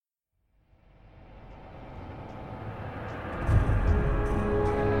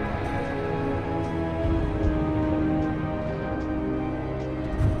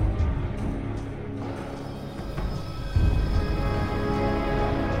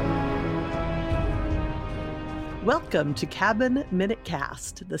Welcome to Cabin Minute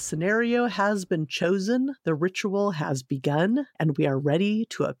Cast. The scenario has been chosen, the ritual has begun, and we are ready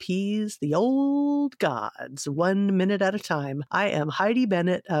to appease the old gods 1 minute at a time. I am Heidi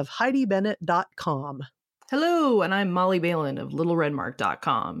Bennett of HeidiBennett.com. Hello, and I'm Molly Balin of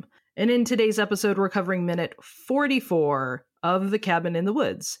LittleRedmark.com. And in today's episode, we're covering minute 44 of The Cabin in the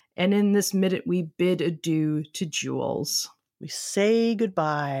Woods. And in this minute, we bid adieu to Jules. We say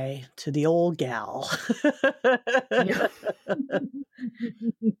goodbye to the old gal.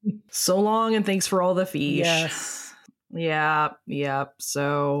 So long, and thanks for all the fish. Yes. Yeah.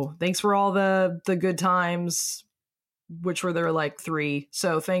 So thanks for all the good times, which were there like 3.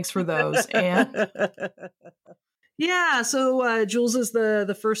 So thanks for those. And yeah, so Jules is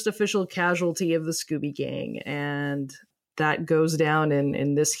the first official casualty of the Scooby Gang, and that goes down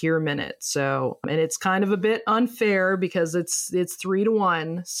in this here minute. So, and it's kind of a bit unfair because it's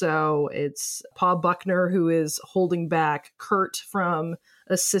 3-1. So it's Pa Buckner who is holding back Kurt from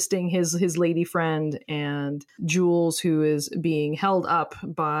assisting his lady friend, and Jules who is being held up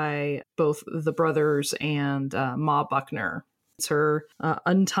by both the brothers and Ma Buckner. It's her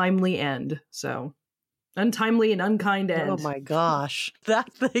untimely end. So untimely and unkind end. Oh my gosh.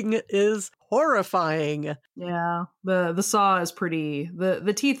 That thing is horrifying. Yeah. The saw is pretty,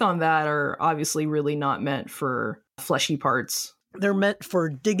 the teeth on that are obviously really not meant for fleshy parts. They're meant for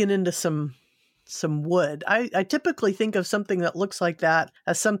digging into some wood. I typically think of something that looks like that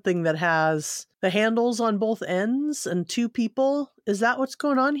as something that has the handles on both ends and 2 people. Is that what's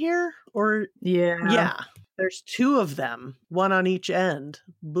going on here? Or yeah. There's 2 of them, 1 on each end.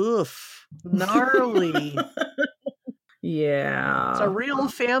 Boof. Gnarly. Yeah. It's a real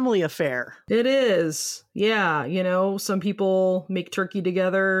family affair. It is. Yeah. You know, some people make turkey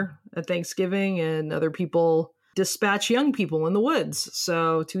together at Thanksgiving and other people dispatch young people in the woods.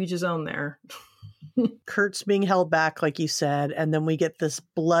 So to each his own there. Kurt's being held back, like you said, and then we get this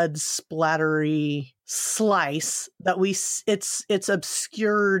blood splattery slice that it's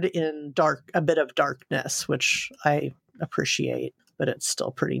obscured in a bit of darkness, which I appreciate, but it's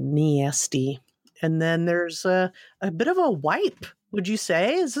still pretty nasty. And then there's a bit of a wipe. Would you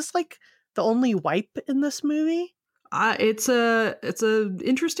say? Is this like the only wipe in this movie? It's a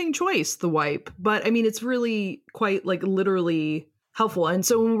interesting choice, the wipe, but I mean, it's really quite like literally helpful. And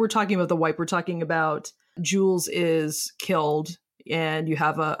so when we're talking about the wipe, we're talking about Jules is killed and you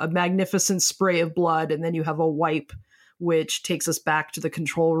have a magnificent spray of blood, and then you have a wipe, which takes us back to the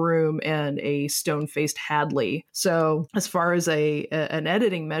control room and a stone-faced Hadley. So as far as an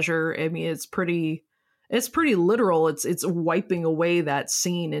editing measure, I mean, it's pretty literal. It's wiping away that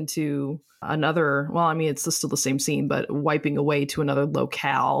scene into another, well, I mean, it's still the same scene, but wiping away to another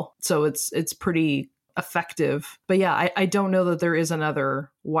locale. So it's pretty effective. But yeah, I don't know that there is another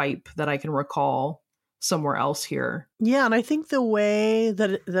wipe that I can recall somewhere else here. Yeah, and I think the way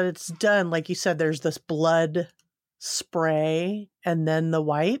that it's done, like you said, there's this blood spray and then the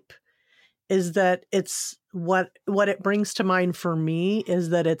wipe, is that it's what it brings to mind for me is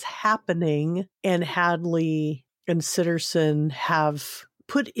that it's happening, and Hadley and Sitterson have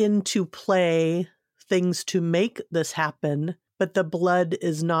put into play things to make this happen, but the blood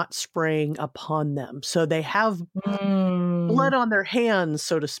is not spraying upon them. So they have blood on their hands,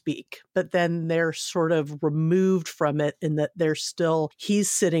 so to speak, but then they're sort of removed from it in that he's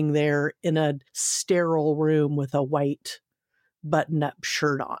sitting there in a sterile room with a white button-up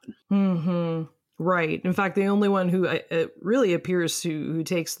shirt on. Mm-hmm. Right. In fact, the only one who it really appears who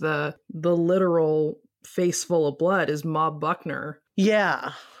takes the literal face full of blood is Ma Buckner.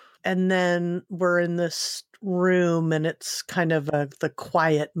 Yeah. And then we're in this room, and it's kind of the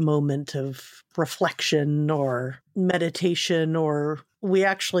quiet moment of reflection or meditation, or we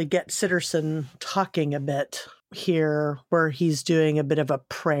actually get Sitterson talking a bit here where he's doing a bit of a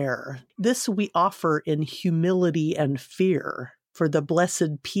prayer. This we offer in humility and fear for the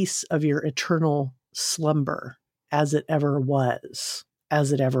blessed peace of your eternal slumber, as it ever was.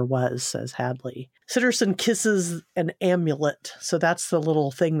 As it ever was, says Hadley. Sitterson kisses an amulet. So that's the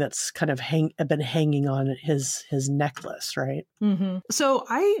little thing that's kind of been hanging on his necklace, right? Mm-hmm. So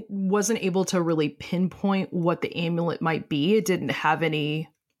I wasn't able to really pinpoint what the amulet might be. It didn't have any,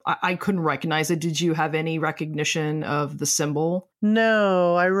 I couldn't recognize it. Did you have any recognition of the symbol?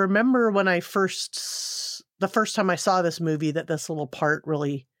 No, I remember when the first time I saw this movie, that this little part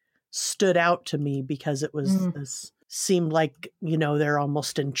really stood out to me because it was this seemed like, they're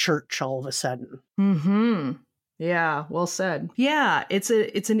almost in church all of a sudden. Mm-hmm. Yeah, well said. Yeah, it's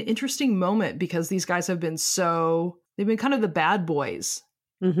an interesting moment because these guys have been they've been kind of the bad boys.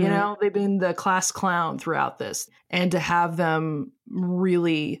 Mm-hmm. They've been the class clown throughout this. And to have them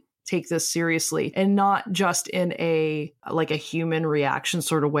really take this seriously, and not just in a like a human reaction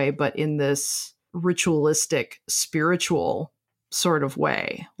sort of way, but in this ritualistic, spiritual sort of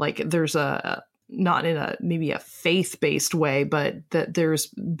way. Like there's a not in a maybe a faith-based way, but that there's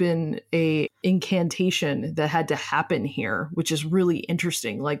been a incantation that had to happen here, which is really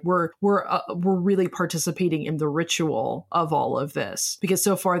interesting. Like we're really participating in the ritual of all of this, because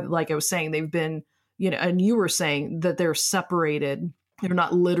so far, like I was saying, they've been, and you were saying that they're separated. They're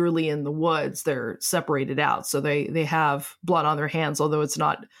not literally in the woods. They're separated out. So they have blood on their hands, although it's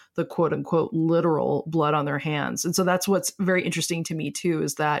not the quote unquote literal blood on their hands. And so that's what's very interesting to me too,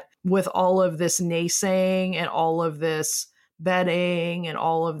 is that with all of this naysaying and all of this betting and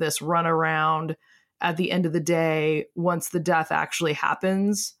all of this runaround, at the end of the day, once the death actually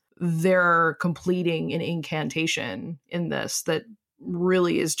happens, they're completing an incantation in this that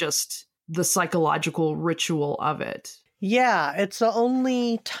really is just the psychological ritual of it. Yeah, it's the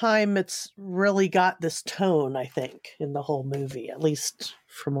only time it's really got this tone, I think, in the whole movie, at least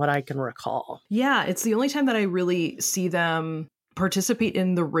from what I can recall. Yeah, it's the only time that I really see them participate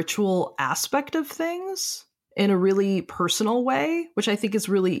in the ritual aspect of things in a really personal way, which I think is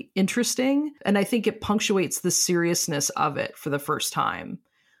really interesting. And I think it punctuates the seriousness of it for the first time.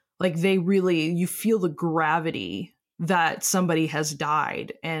 Like you feel the gravity that somebody has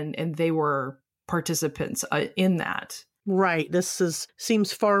died, and they were participants in that. Right. This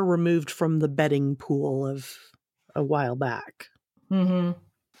seems far removed from the betting pool of a while back. Mm-hmm.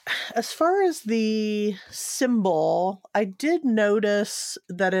 As far as the symbol, I did notice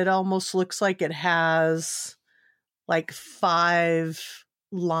that it almost looks like it has like 5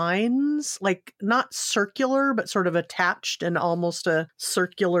 lines, like not circular, but sort of attached in almost a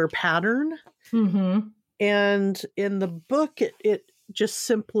circular pattern. Mm-hmm. And in the book, it just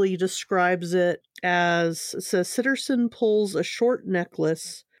simply describes it says Sitterson pulls a short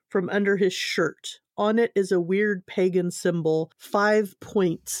necklace from under his shirt. On it is a weird pagan symbol, 5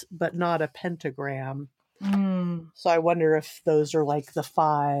 points, but not a pentagram. So I wonder if those are like the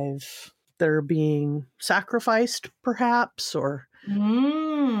 5 that are being sacrificed, perhaps, or...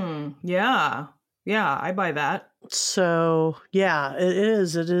 Yeah. Yeah, I buy that. So, yeah, it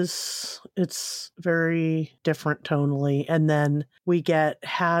is. It's very different tonally. And then we get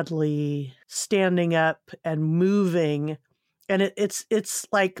Hadley standing up and moving. And it's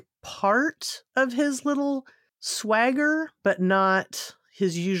like part of his little swagger, but not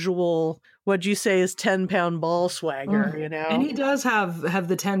his usual, what'd you say, is 10-pound ball swagger, And he does have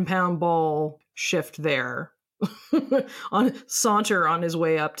the 10-pound ball shift there. on saunter on his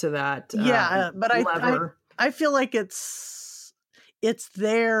way up to that but lever. I feel like it's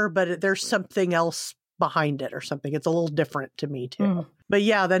there, but there's something else behind it or something. It's a little different to me too. But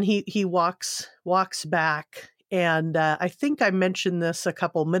yeah, then he walks back. And I think I mentioned this a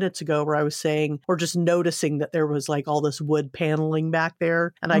couple minutes ago where I was saying, or just noticing that there was like all this wood paneling back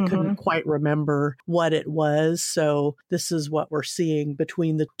there, and I couldn't quite remember what it was. So this is what we're seeing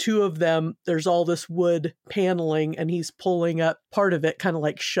between the two of them. There's all this wood paneling, and he's pulling up part of it, kind of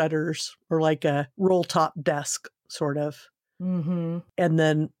like shutters or like a roll top desk sort of. And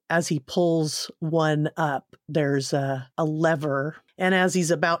then as he pulls one up, there's a lever. And as he's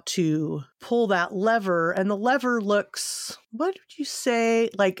about to pull that lever, and the lever looks, what would you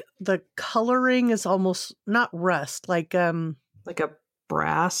say? Like the coloring is almost not rust, like a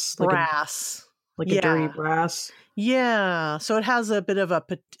brass. Like a dirty brass. Yeah. So it has a bit of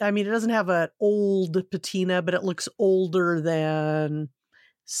it doesn't have an old patina, but it looks older than,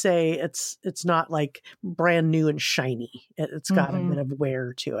 say, it's not like brand new and shiny. It's got a bit of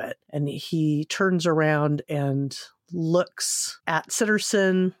wear to it. And he turns around and looks at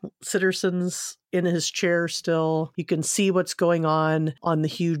Sitterson. Sitterson's in his chair still. You can see what's going on the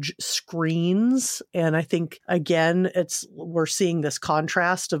huge screens. And I think, again, we're seeing this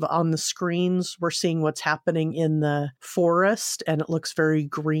contrast of on the screens, we're seeing what's happening in the forest, and it looks very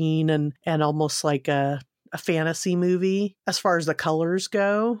green and almost like a fantasy movie as far as the colors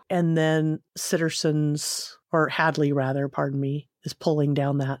go. And then Hadley rather, pardon me, is pulling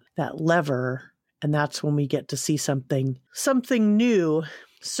down that lever. And that's when we get to see something new.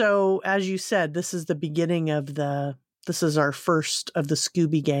 So as you said, this is the beginning of this is our first of the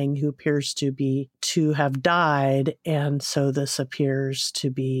Scooby Gang who appears to have died. And so this appears to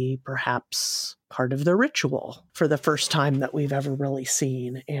be perhaps part of the ritual for the first time that we've ever really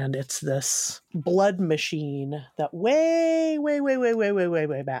seen. And it's this blood machine that way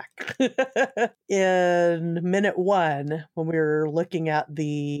back in minute 1, when we were looking at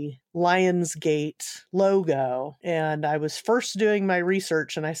the Lionsgate logo, and I was first doing my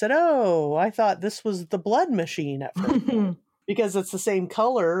research, and I said, oh, I thought this was the blood machine at first. because it's the same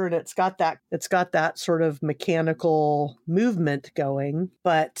color and it's got that sort of mechanical movement going,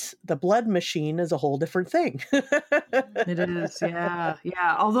 but the blood machine is a whole different thing. It is, yeah,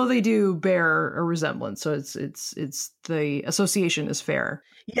 yeah. Although they do bear a resemblance, so it's the association is fair.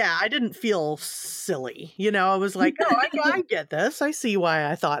 Yeah, I didn't feel silly. I was like, oh, I get this. I see why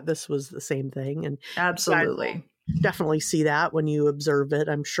I thought this was the same thing. And Absolutely. definitely see that when you observe it,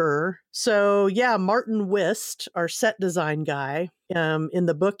 I'm sure. So yeah, Martin Wist, our set design guy, in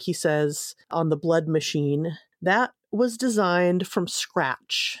the book, he says on the blood machine, that was designed from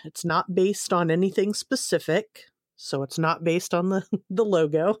scratch. It's not based on anything specific. So it's not based on the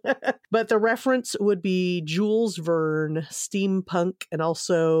logo, but the reference would be Jules Verne, steampunk, and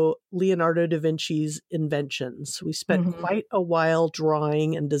also Leonardo da Vinci's inventions. We spent quite a while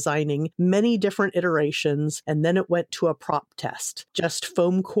drawing and designing many different iterations, and then it went to a prop test, just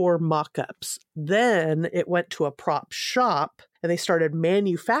foam core mock-ups. Then it went to a prop shop, and they started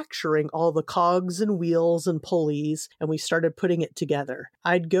manufacturing all the cogs and wheels and pulleys, and we started putting it together.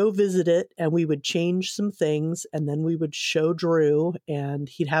 I'd go visit it, and we would change some things, and then we would show Drew, and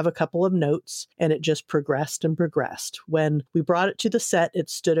he'd have a couple of notes, and it just progressed and progressed. When we brought it to the set, it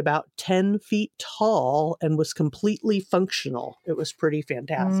stood about 10 feet tall and was completely functional. It was pretty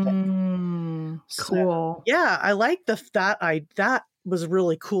fantastic. Cool. So, yeah, I like that was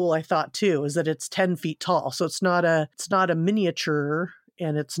really cool, I thought, too, is that it's 10 feet tall. So it's not a miniature,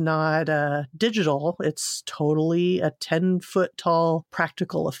 and it's not digital. It's totally a 10-foot tall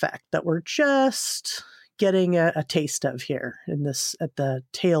practical effect that we're just getting a taste of here at the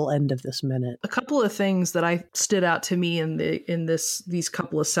tail end of this minute. A couple of things that I stood out to me in these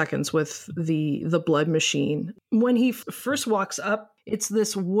couple of seconds with the blood machine. When he first walks up, it's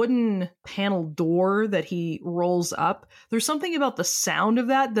this wooden panel door that he rolls up. There's something about the sound of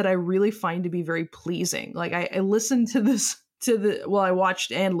that I really find to be very pleasing. Like I listened to this I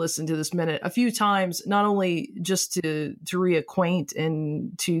watched and listened to this minute a few times, not only just to reacquaint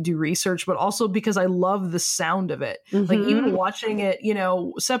and to do research, but also because I love the sound of it. Like even watching it,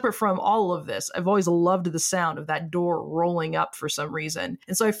 separate from all of this, I've always loved the sound of that door rolling up for some reason.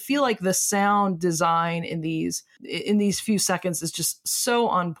 And so I feel like the sound design in these few seconds is just so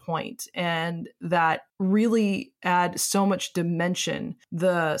on point, and that really add so much dimension.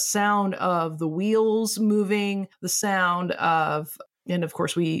 The sound of the wheels moving, the sound of, and of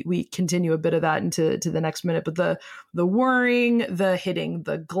course we continue a bit of that into the next minute, but the whirring, the hitting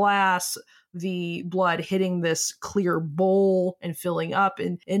the glass, the blood hitting this clear bowl and filling up,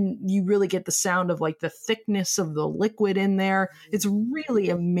 and you really get the sound of like the thickness of the liquid in there. It's really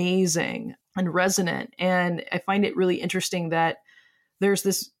amazing and resonant. And I find it really interesting that there's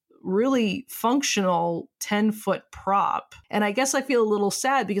this really functional 10-foot prop. And I guess I feel a little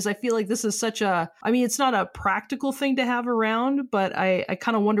sad because I feel like this is it's not a practical thing to have around, but I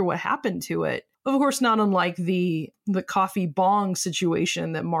kind of wonder what happened to it. Of course, not unlike the coffee bong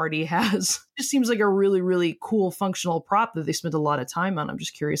situation that Marty has. It just seems like a really, really cool functional prop that they spent a lot of time on. I'm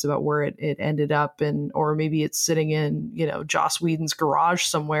just curious about where it ended up, or maybe it's sitting in, Joss Whedon's garage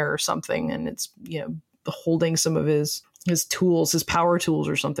somewhere or something, and it's, holding some of his tools, his power tools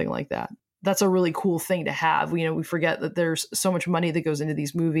or something like that. That's a really cool thing to have. We forget that there's so much money that goes into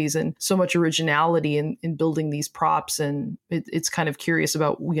these movies and so much originality in building these props. And it's kind of curious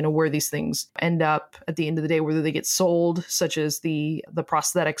about, where these things end up at the end of the day, whether they get sold, such as the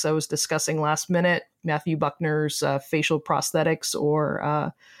prosthetics I was discussing last minute, Matthew Buckner's facial prosthetics,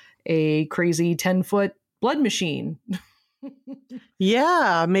 or a crazy 10-foot blood machine.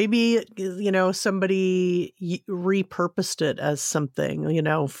 Yeah, maybe, somebody repurposed it as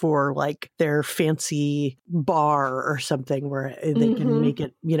something, for like their fancy bar or something where they can make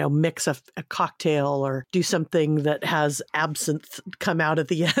it, mix a cocktail or do something that has absinthe come out at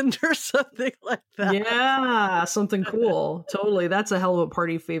the end or something like that. Yeah, something cool. Totally. That's a hell of a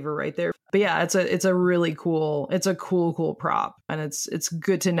party favor right there. But yeah, it's a really cool, cool prop. And it's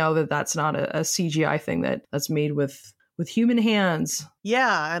good to know that that's not a CGI thing that's made with human hands.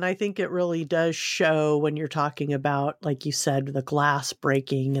 Yeah, and I think it really does show when you're talking about, like you said, the glass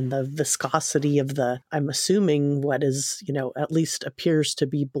breaking and the viscosity of I'm assuming what is, at least appears to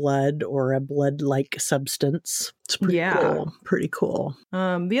be blood or a blood-like substance. It's pretty cool.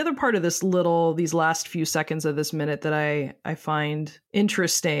 The other part of these last few seconds of this minute that I find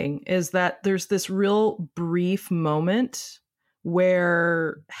interesting is that there's this real brief moment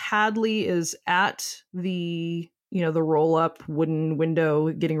where Hadley is at the roll up wooden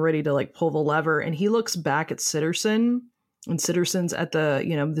window getting ready to like pull the lever, and he looks back at Sitterson And Sitterson's at the,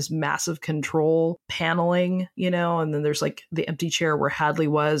 this massive control paneling, and then there's like the empty chair where Hadley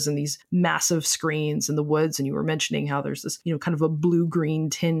was and these massive screens in the woods. And you were mentioning how there's this, kind of a blue-green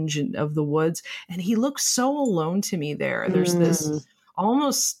tinge of the woods. And he looks so alone to me there. There's this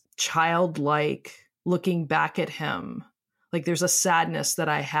almost childlike looking back at him. Like there's a sadness that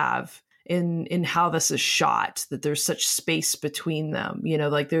I have in how this is shot, that there's such space between them,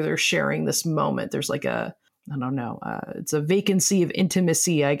 like they're sharing this moment. There's like I don't know, it's a vacancy of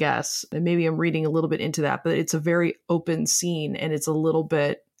intimacy, I guess. And maybe I'm reading a little bit into that, but it's a very open scene and it's a little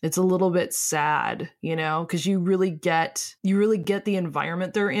bit sad, because you really get the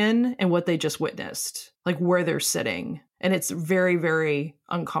environment they're in and what they just witnessed, like where they're sitting. And it's very, very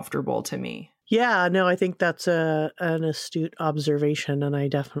uncomfortable to me. Yeah, no, I think that's an astute observation, and I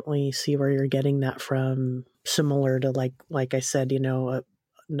definitely see where you're getting that from. Similar to like I said, it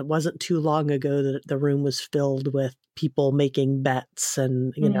wasn't too long ago that the room was filled with people making bets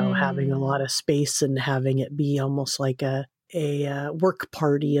and, having a lot of space and having it be almost like a work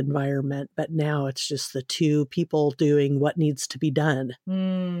party environment. But now it's just the two people doing what needs to be done.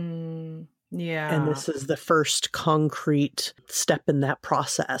 Yeah. And this is the first concrete step in that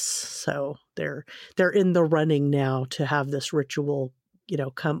process. So they're in the running now to have this ritual,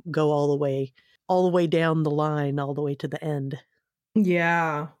 go all the way down the line, all the way to the end.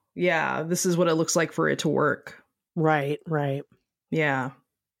 Yeah. Yeah. This is what it looks like for it to work. Right. Yeah.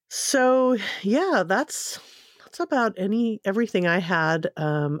 So yeah, that's about everything I had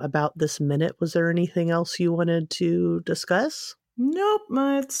about this minute. Was there anything else you wanted to discuss? Nope.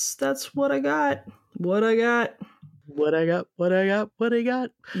 That's what I got. What I got.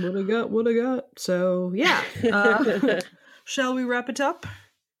 So yeah. Shall we wrap it up?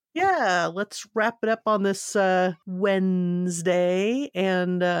 Yeah, let's wrap it up on this Wednesday,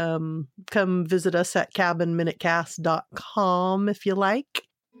 and come visit us at cabinminutecast.com if you like.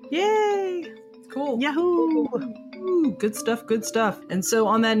 Yay! Cool. Yahoo! Ooh, good stuff. And so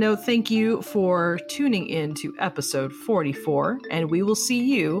on that note, thank you for tuning in to episode 44, and we will see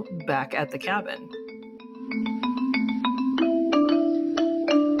you back at the cabin.